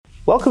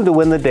Welcome to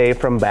Win the Day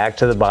from Back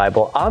to the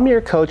Bible. I'm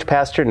your coach,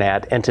 Pastor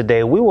Nat, and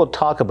today we will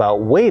talk about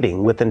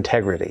waiting with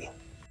integrity.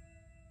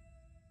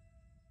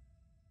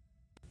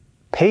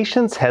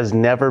 Patience has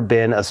never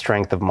been a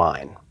strength of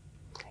mine.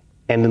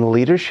 And in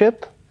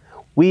leadership,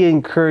 we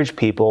encourage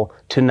people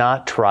to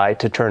not try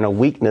to turn a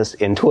weakness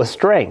into a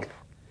strength.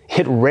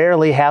 It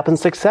rarely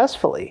happens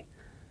successfully.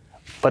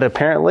 But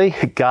apparently,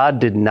 God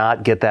did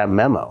not get that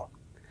memo.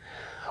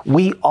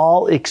 We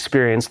all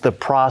experience the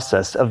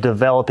process of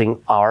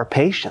developing our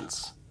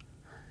patience.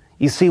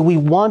 You see, we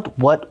want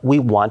what we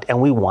want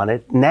and we want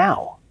it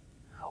now.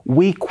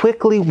 We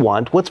quickly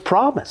want what's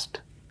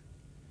promised.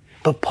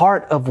 But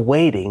part of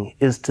waiting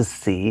is to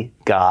see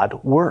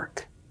God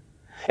work.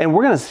 And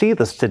we're going to see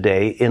this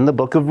today in the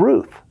book of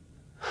Ruth.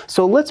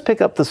 So let's pick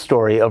up the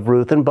story of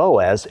Ruth and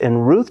Boaz in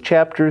Ruth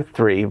chapter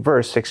 3,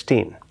 verse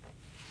 16.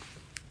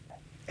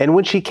 And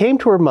when she came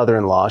to her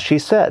mother-in-law, she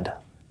said,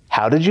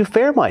 "How did you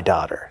fare, my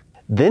daughter?"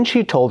 Then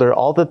she told her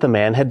all that the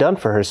man had done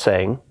for her,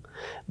 saying,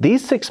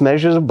 "These 6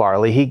 measures of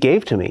barley he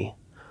gave to me,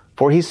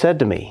 for he said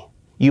to me,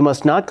 'You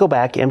must not go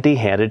back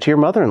empty-handed to your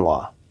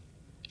mother-in-law.'"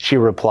 She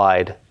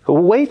replied,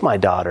 "Wait, my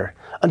daughter,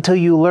 until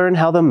you learn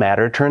how the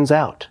matter turns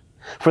out.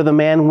 For the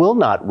man will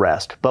not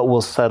rest, but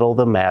will settle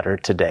the matter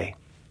today."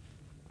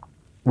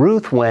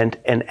 Ruth went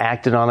and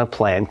acted on a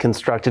plan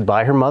constructed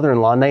by her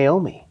mother-in-law,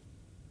 Naomi.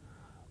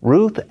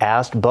 Ruth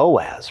asked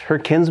Boaz, her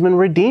kinsman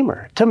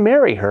redeemer, to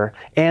marry her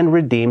and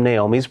redeem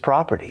Naomi's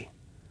property.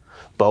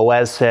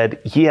 Boaz said,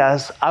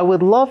 "Yes, I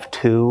would love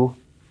to,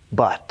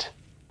 but..."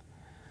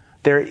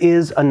 There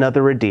is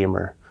another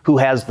redeemer who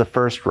has the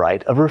first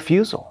right of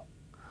refusal.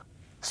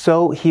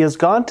 So he has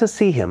gone to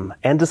see him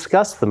and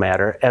discuss the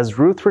matter as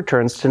Ruth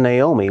returns to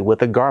Naomi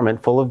with a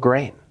garment full of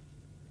grain.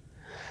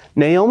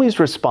 Naomi's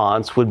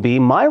response would be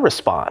my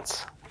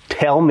response.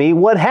 Tell me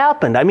what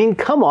happened.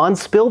 Come on,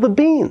 spill the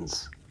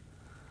beans.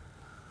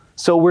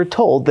 So we're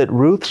told that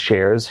Ruth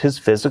shares his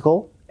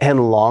physical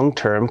and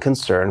long-term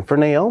concern for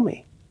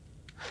Naomi.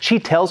 She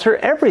tells her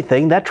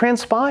everything that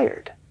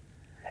transpired.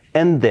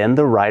 And then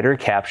the writer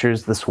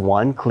captures this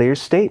one clear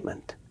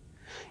statement.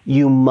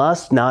 You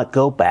must not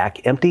go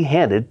back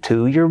empty-handed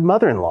to your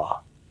mother-in-law.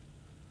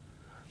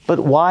 But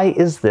why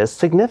is this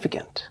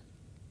significant?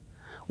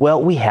 Well,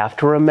 we have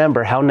to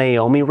remember how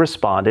Naomi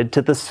responded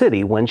to the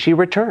city when she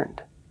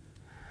returned.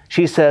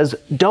 She says,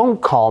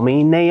 "Don't call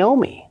me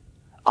Naomi.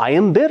 I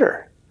am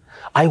bitter.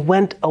 I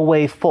went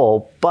away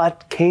full,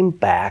 but came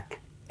back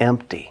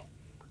empty."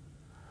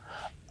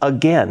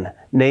 Again,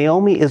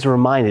 Naomi is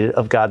reminded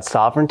of God's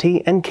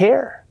sovereignty and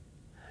care.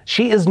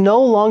 She is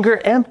no longer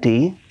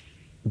empty,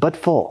 but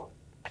full.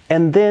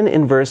 And then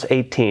in verse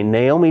 18,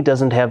 Naomi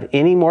doesn't have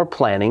any more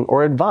planning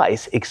or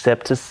advice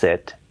except to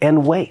sit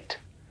and wait.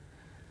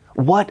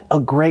 What a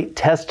great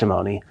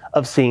testimony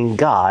of seeing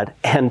God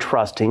and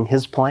trusting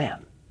His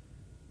plan.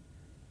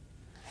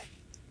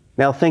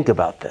 Now think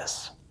about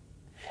this.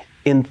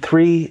 In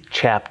 3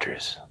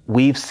 chapters,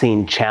 we've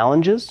seen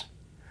challenges,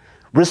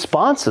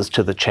 responses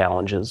to the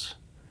challenges,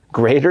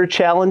 greater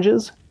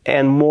challenges,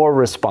 and more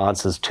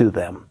responses to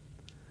them.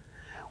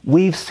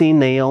 We've seen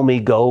Naomi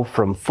go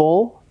from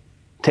full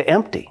to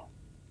empty.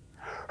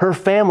 Her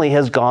family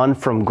has gone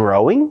from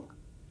growing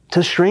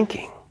to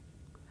shrinking.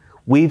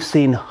 We've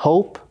seen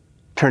hope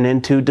turn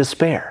into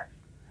despair.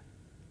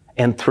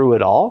 And through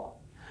it all,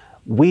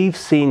 we've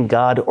seen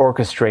God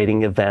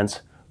orchestrating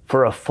events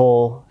for a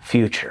full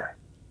future.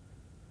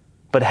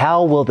 But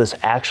how will this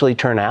actually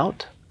turn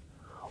out?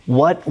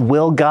 What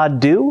will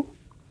God do?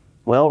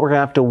 Well, we're going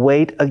to have to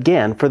wait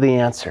again for the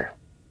answer.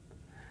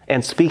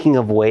 And speaking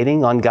of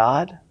waiting on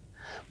God,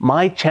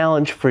 my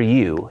challenge for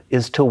you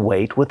is to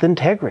wait with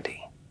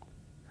integrity.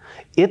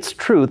 It's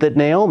true that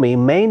Naomi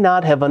may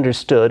not have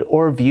understood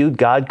or viewed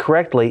God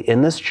correctly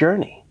in this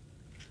journey,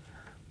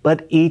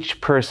 but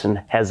each person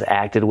has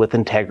acted with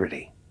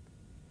integrity.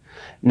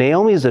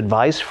 Naomi's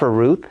advice for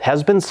Ruth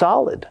has been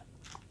solid.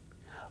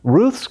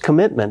 Ruth's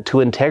commitment to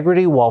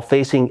integrity while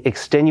facing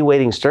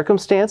extenuating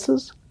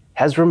circumstances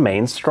has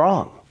remained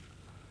strong.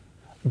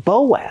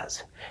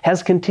 Boaz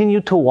has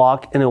continued to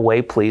walk in a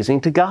way pleasing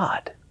to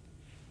God.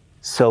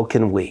 So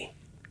can we.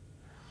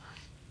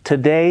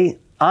 Today,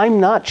 I'm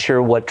not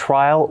sure what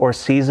trial or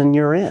season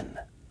you're in,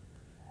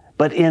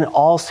 but in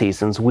all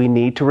seasons, we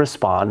need to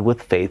respond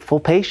with faithful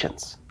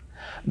patience.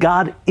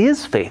 God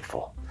is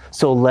faithful,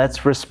 so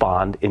let's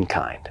respond in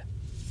kind.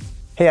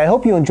 Hey, I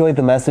hope you enjoyed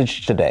the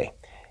message today.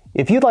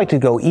 If you'd like to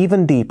go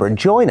even deeper,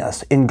 join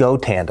us in Go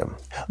Tandem.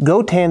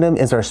 Go Tandem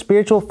is our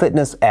spiritual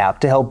fitness app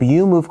to help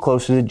you move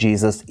closer to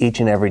Jesus each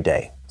and every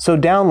day. So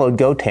download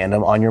Go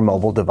Tandem on your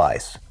mobile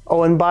device.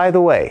 Oh, and by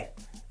the way,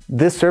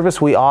 this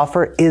service we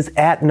offer is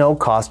at no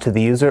cost to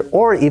the user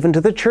or even to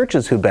the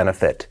churches who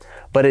benefit,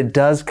 but it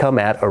does come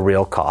at a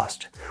real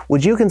cost.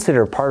 Would you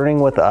consider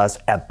partnering with us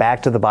at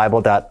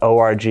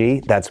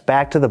backtothebible.org? That's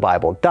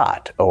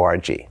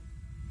backtothebible.org.